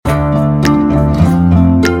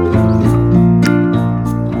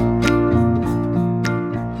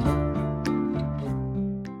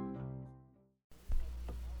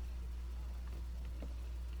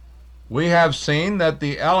have seen that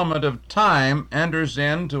the element of time enters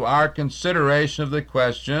into our consideration of the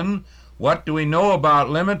question, what do we know about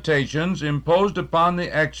limitations imposed upon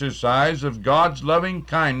the exercise of God's loving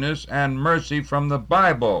kindness and mercy from the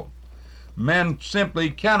Bible? Men simply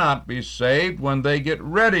cannot be saved when they get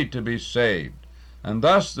ready to be saved, and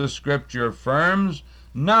thus the Scripture affirms,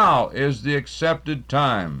 now is the accepted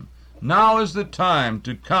time. Now is the time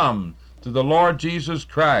to come to the Lord Jesus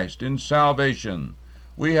Christ in salvation.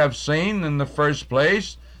 We have seen in the first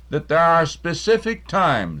place that there are specific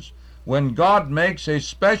times when God makes a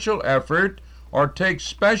special effort or takes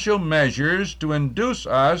special measures to induce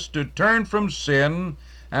us to turn from sin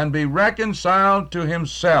and be reconciled to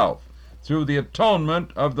Himself through the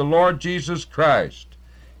atonement of the Lord Jesus Christ.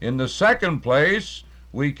 In the second place,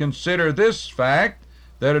 we consider this fact,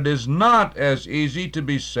 that it is not as easy to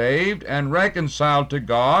be saved and reconciled to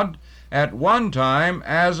God at one time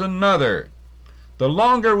as another. The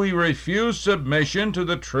longer we refuse submission to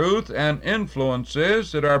the truth and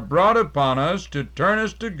influences that are brought upon us to turn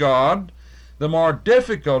us to God, the more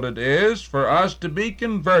difficult it is for us to be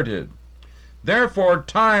converted. Therefore,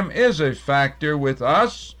 time is a factor with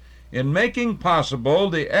us in making possible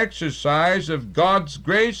the exercise of God's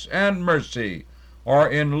grace and mercy, or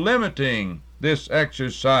in limiting this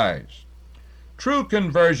exercise. True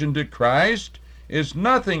conversion to Christ is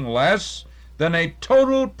nothing less than a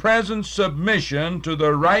total present submission to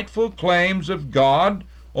the rightful claims of God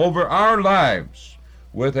over our lives,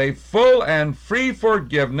 with a full and free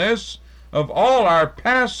forgiveness of all our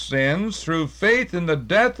past sins through faith in the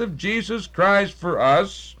death of Jesus Christ for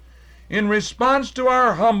us, in response to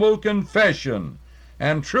our humble confession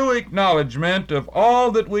and true acknowledgment of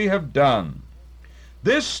all that we have done.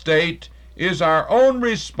 This state is our own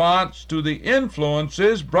response to the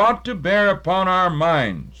influences brought to bear upon our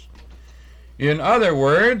minds. In other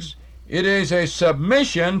words, it is a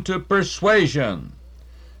submission to persuasion.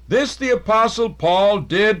 This the Apostle Paul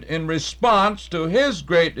did in response to his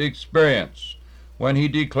great experience, when he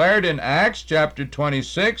declared in Acts chapter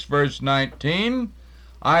 26, verse 19,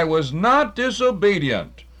 I was not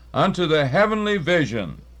disobedient unto the heavenly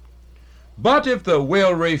vision. But if the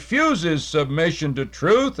will refuses submission to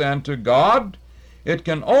truth and to God, it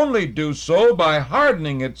can only do so by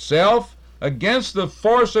hardening itself against the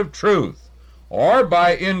force of truth, or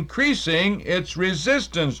by increasing its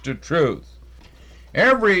resistance to truth.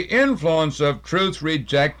 Every influence of truth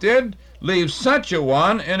rejected leaves such a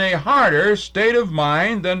one in a harder state of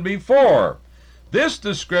mind than before. This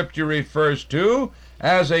the Scripture refers to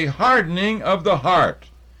as a hardening of the heart.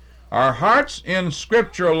 Our hearts, in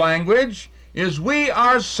scriptural language, is we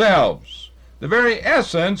ourselves, the very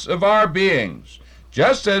essence of our beings.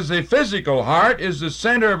 Just as the physical heart is the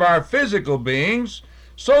center of our physical beings,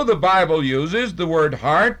 so the Bible uses the word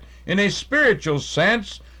heart in a spiritual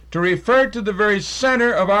sense to refer to the very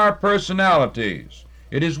center of our personalities.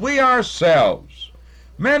 It is we ourselves.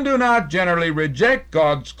 Men do not generally reject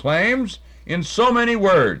God's claims in so many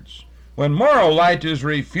words. When moral light is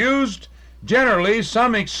refused, generally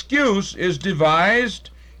some excuse is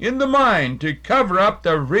devised in the mind to cover up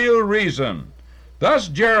the real reason. Thus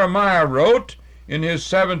Jeremiah wrote in his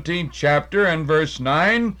 17th chapter and verse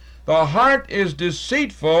 9, the heart is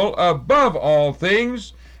deceitful above all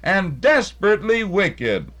things and desperately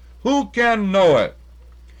wicked. Who can know it?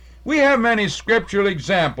 We have many scriptural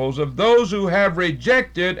examples of those who have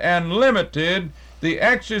rejected and limited the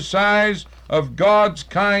exercise of God's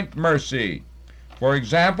kind mercy. For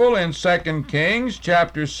example, in 2 Kings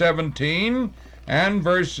chapter 17 and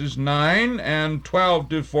verses 9 and 12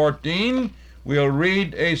 to 14, we'll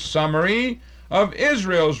read a summary of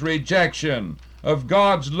Israel's rejection of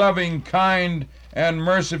God's loving, kind, and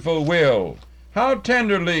merciful will. How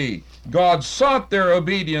tenderly God sought their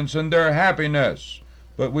obedience and their happiness.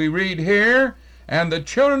 But we read here, and the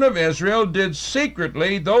children of Israel did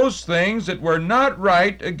secretly those things that were not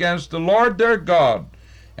right against the Lord their God,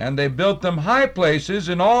 and they built them high places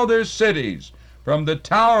in all their cities, from the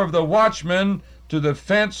tower of the watchman to the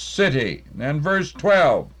fenced city. And verse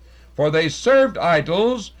 12, for they served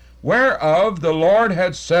idols, whereof the Lord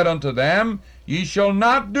had said unto them, Ye shall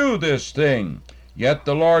not do this thing. Yet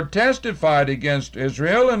the Lord testified against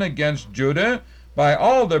Israel and against Judah by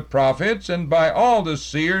all the prophets and by all the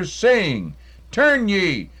seers, saying, Turn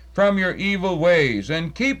ye from your evil ways,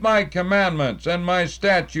 and keep my commandments and my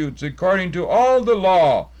statutes according to all the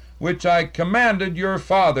law which I commanded your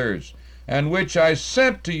fathers, and which I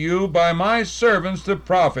sent to you by my servants the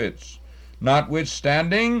prophets.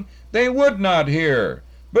 Notwithstanding, they would not hear,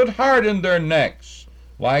 but hardened their necks,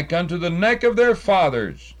 like unto the neck of their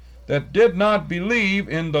fathers, that did not believe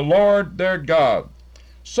in the Lord their God.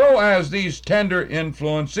 So as these tender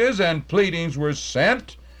influences and pleadings were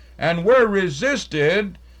sent and were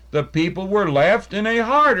resisted, the people were left in a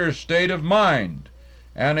harder state of mind,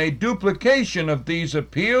 and a duplication of these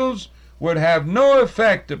appeals would have no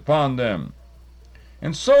effect upon them.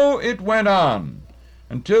 And so it went on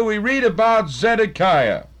until we read about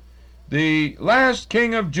Zedekiah, the last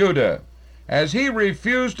king of Judah, as he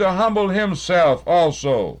refused to humble himself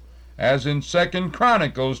also, as in 2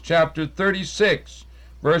 Chronicles chapter 36,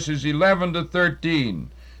 verses 11 to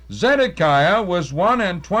 13. Zedekiah was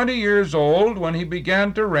 21 years old when he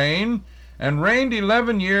began to reign, and reigned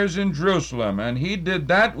 11 years in Jerusalem. And he did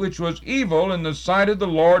that which was evil in the sight of the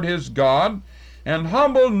Lord his God, and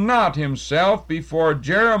humbled not himself before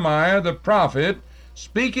Jeremiah the prophet,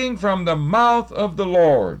 speaking from the mouth of the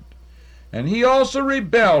Lord. And he also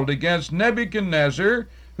rebelled against Nebuchadnezzar,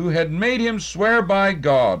 who had made him swear by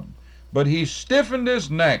God. But he stiffened his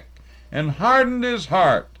neck, and hardened his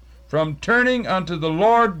heart, from turning unto the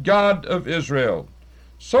Lord God of Israel.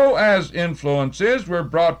 So as influences were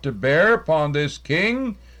brought to bear upon this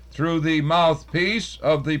king through the mouthpiece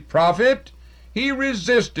of the prophet, he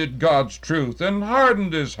resisted God's truth and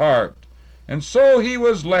hardened his heart. And so he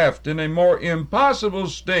was left in a more impossible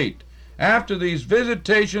state after these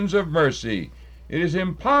visitations of mercy. It is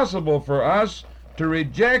impossible for us to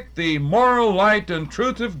reject the moral light and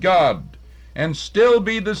truth of God and still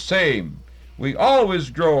be the same. We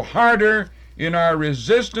always grow harder in our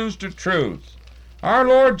resistance to truth. Our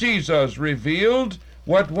Lord Jesus revealed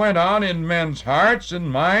what went on in men's hearts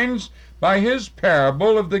and minds by his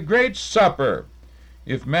parable of the great supper.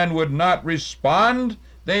 If men would not respond,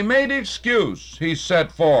 they made excuse, he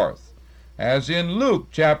set forth, as in Luke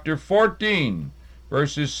chapter 14,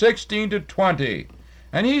 verses 16 to 20.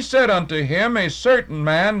 And he said unto him, A certain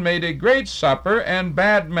man made a great supper, and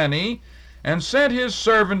bade many, and sent his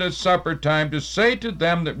servant at supper time to say to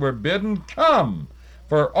them that were bidden, Come,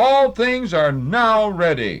 for all things are now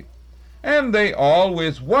ready. And they all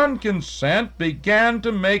with one consent began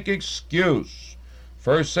to make excuse.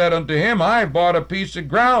 First said unto him, I bought a piece of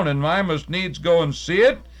ground, and I must needs go and see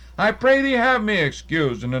it. I pray thee have me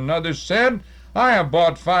excused. And another said, I have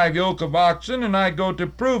bought 5 yoke of oxen, and I go to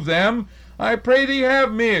prove them. I pray thee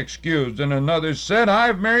have me excused. And another said, I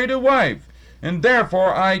have married a wife, and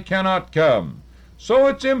therefore I cannot come. So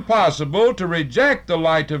it's impossible to reject the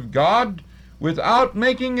light of God without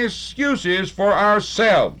making excuses for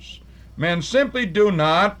ourselves. Men simply do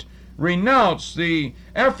not renounce the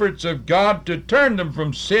efforts of God to turn them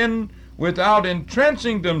from sin without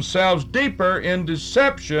entrenching themselves deeper in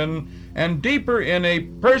deception and deeper in a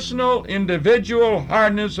personal, individual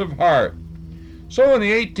hardness of heart. So in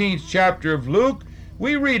the 18th chapter of Luke,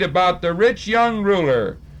 we read about the rich young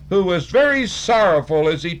ruler who was very sorrowful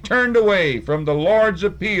as he turned away from the Lord's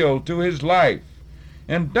appeal to his life.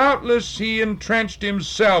 And doubtless he entrenched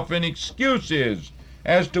himself in excuses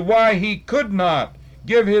as to why he could not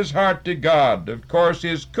give his heart to God. Of course,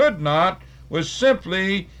 his could not was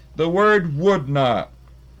simply the word would not.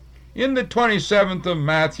 In the 27th of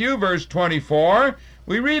Matthew, verse 24,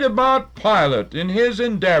 we read about Pilate in his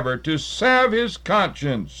endeavor to salve his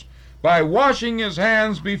conscience by washing his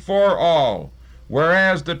hands before all,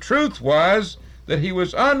 whereas the truth was that he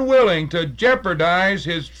was unwilling to jeopardize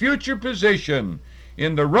his future position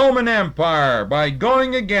in the Roman Empire by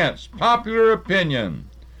going against popular opinion.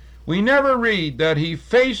 We never read that he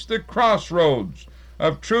faced the crossroads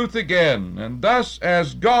of truth again, and thus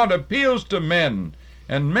as God appeals to men,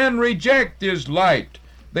 and men reject his light,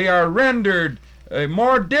 they are rendered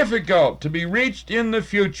more difficult to be reached in the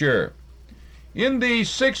future. In the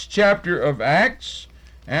 6th chapter of Acts,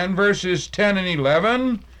 and verses 10 and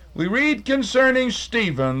 11, we read concerning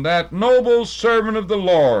Stephen, that noble servant of the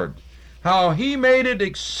Lord, how he made it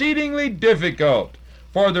exceedingly difficult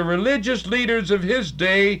for the religious leaders of his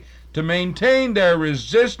day to maintain their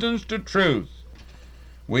resistance to truth.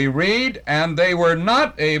 We read, And they were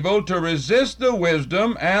not able to resist the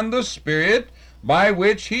wisdom and the spirit by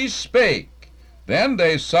which he spake. Then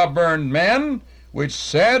they suborned men, which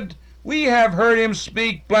said, We have heard him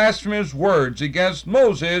speak blasphemous words against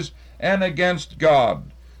Moses and against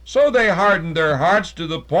God. So they hardened their hearts to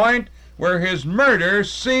the point where his murder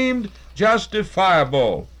seemed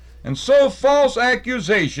justifiable. And so false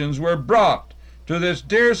accusations were brought to this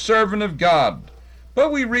dear servant of God.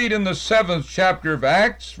 But we read in the 7th chapter of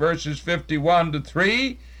Acts, verses 51 to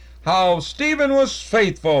 3, how Stephen was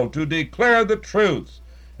faithful to declare the truth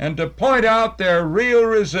and to point out their real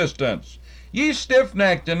resistance. Ye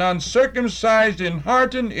stiff-necked and uncircumcised in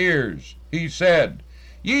heart and ears, he said,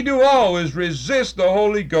 ye do always resist the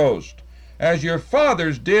Holy Ghost. As your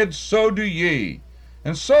fathers did, so do ye.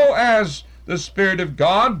 And so as the Spirit of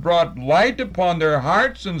God brought light upon their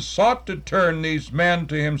hearts and sought to turn these men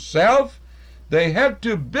to himself, they had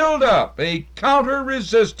to build up a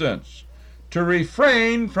counter-resistance to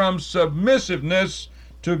refrain from submissiveness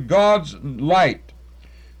to God's light.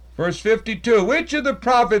 Verse 52, which of the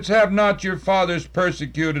prophets have not your fathers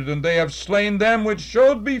persecuted, and they have slain them which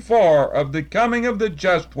showed before of the coming of the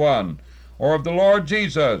just one, or of the Lord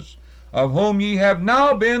Jesus, of whom ye have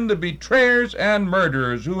now been the betrayers and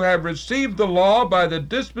murderers, who have received the law by the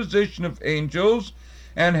disposition of angels,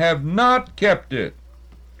 and have not kept it.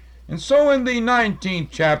 And so in the 19th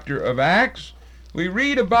chapter of Acts, we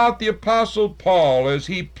read about the Apostle Paul as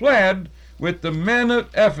he pled with the men at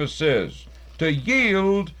Ephesus to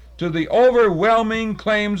yield to the overwhelming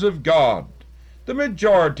claims of God. The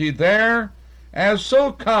majority there, as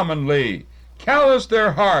so commonly, calloused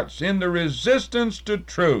their hearts in the resistance to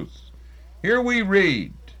truth. Here we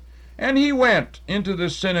read, and he went into the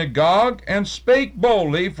synagogue and spake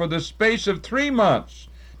boldly for the space of 3 months,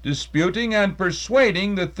 disputing and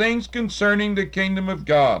persuading the things concerning the kingdom of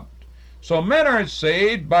God. So men are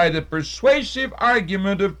saved by the persuasive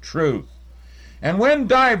argument of truth. And when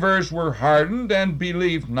divers were hardened and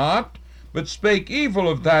believed not, but spake evil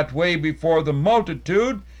of that way before the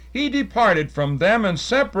multitude, he departed from them and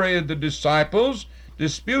separated the disciples,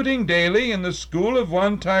 disputing daily in the school of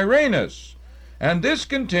one Tyrannus. And this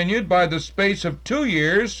continued by the space of 2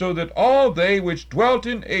 years, so that all they which dwelt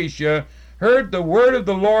in Asia heard the word of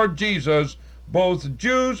the Lord Jesus, both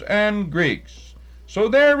Jews and Greeks. So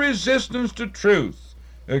their resistance to truth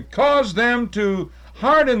caused them to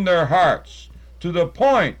harden their hearts to the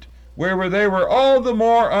point where they were all the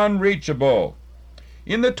more unreachable.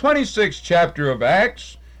 In the 26th chapter of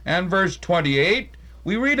Acts and verse 28,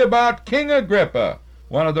 we read about King Agrippa,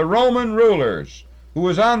 one of the Roman rulers, who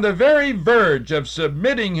was on the very verge of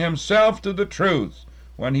submitting himself to the truth,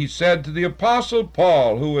 when he said to the Apostle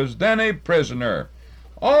Paul, who was then a prisoner,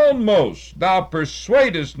 almost thou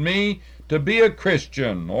persuadest me to be a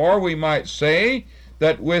Christian, or we might say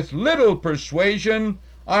that with little persuasion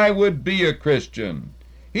I would be a Christian.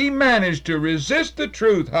 He managed to resist the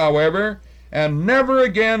truth, however, and never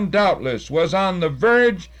again, doubtless, was on the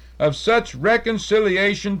verge of such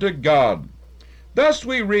reconciliation to God. Thus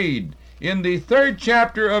we read in the 3rd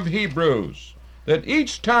chapter of Hebrews that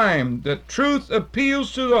each time that truth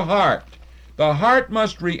appeals to the heart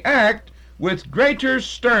must react with greater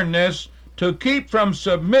sternness to keep from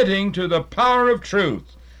submitting to the power of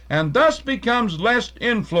truth, and thus becomes less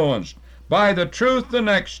influenced by the truth the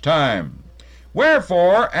next time.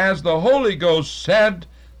 Wherefore, as the Holy Ghost said,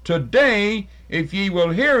 today, if ye will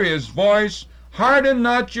hear his voice, harden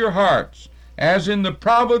not your hearts, as in the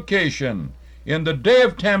provocation, in the day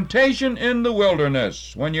of temptation in the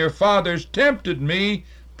wilderness, when your fathers tempted me,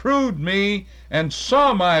 proved me, and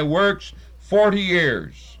saw my works 40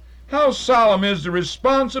 years. How solemn is the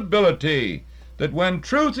responsibility that when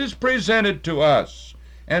truth is presented to us,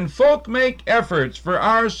 and folk make efforts for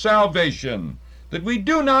our salvation, that we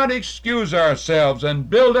do not excuse ourselves and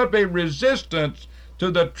build up a resistance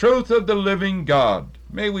to the truth of the living God.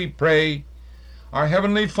 May we pray. Our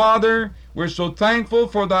Heavenly Father, we're so thankful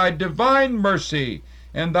for thy divine mercy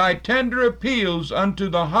and thy tender appeals unto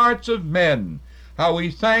the hearts of men. How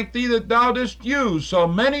we thank thee that thou dost use so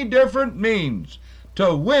many different means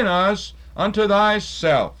to win us unto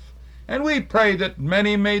thyself. And we pray that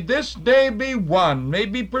many may this day be won, may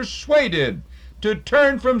be persuaded to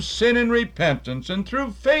turn from sin and repentance, and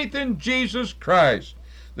through faith in Jesus Christ,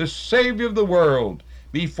 the Savior of the world,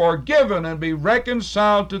 be forgiven and be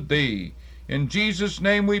reconciled to thee. In Jesus'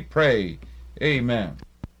 name we pray. Amen.